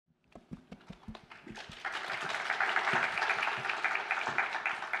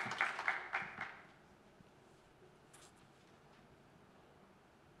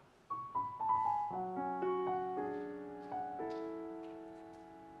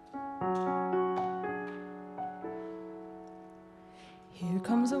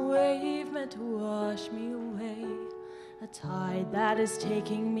comes a wave meant to wash me away, a tide that is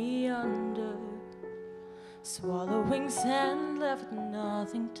taking me under, swallowing sand, left with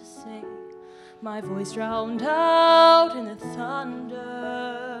nothing to say, my voice drowned out in the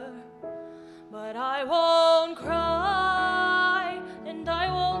thunder. But I won't cry, and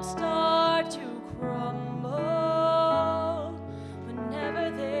I won't start to crumble.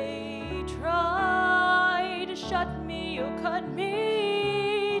 Whenever they try to shut me or cut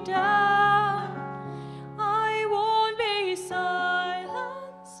me down, I won't be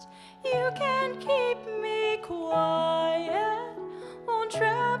silenced. You can't keep me quiet, won't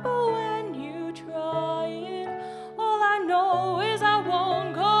tremble when you try it. All I know is I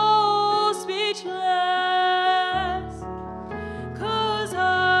won't go speechless, 'cause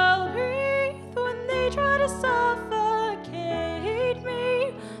I'll breathe when they try to suffocate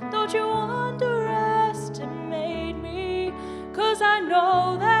me. Don't you underestimate me, 'cause I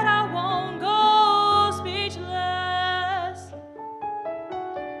know that I won't go speechless.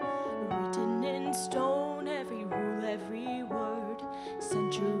 Written in stone, every rule, every word,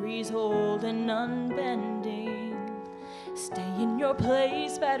 centuries old and unbending. Stay in your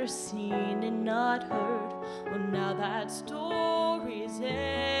place, better seen and not heard. Well, now that story's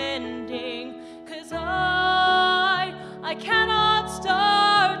ending, 'cause I cannot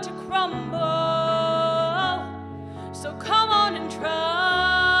start to crumble. So come on and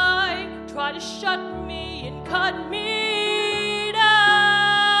try to shut me and cut me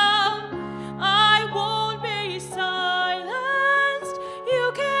down. I won't be silenced.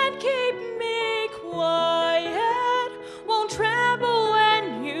 You can't keep me quiet, won't tremble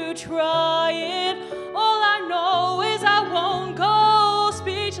when you try it. All I know is I won't go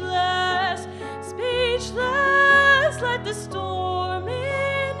speechless, speechless. Let the storm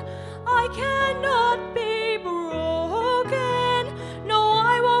in, I cannot be broken. No,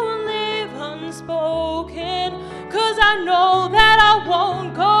 I won't live unspoken, 'cause I know that I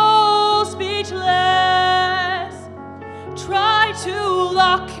won't go speechless. Try to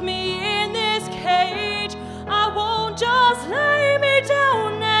lock me in this cage, I won't just lay me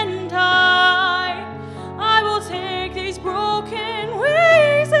down and die. I will take these broken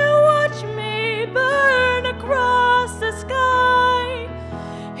wings and watch me burn across the sky.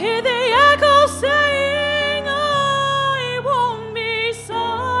 Hear the echo saying I won't be silenced.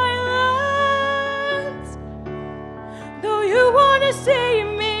 Though you want to see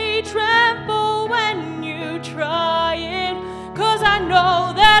me tremble when you try it, 'cause I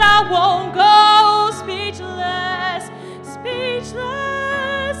know that I won't go speechless,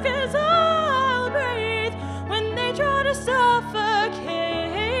 speechless. 'Cause I'll breathe when they try to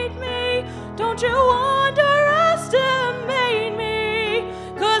suffocate me. Don't you want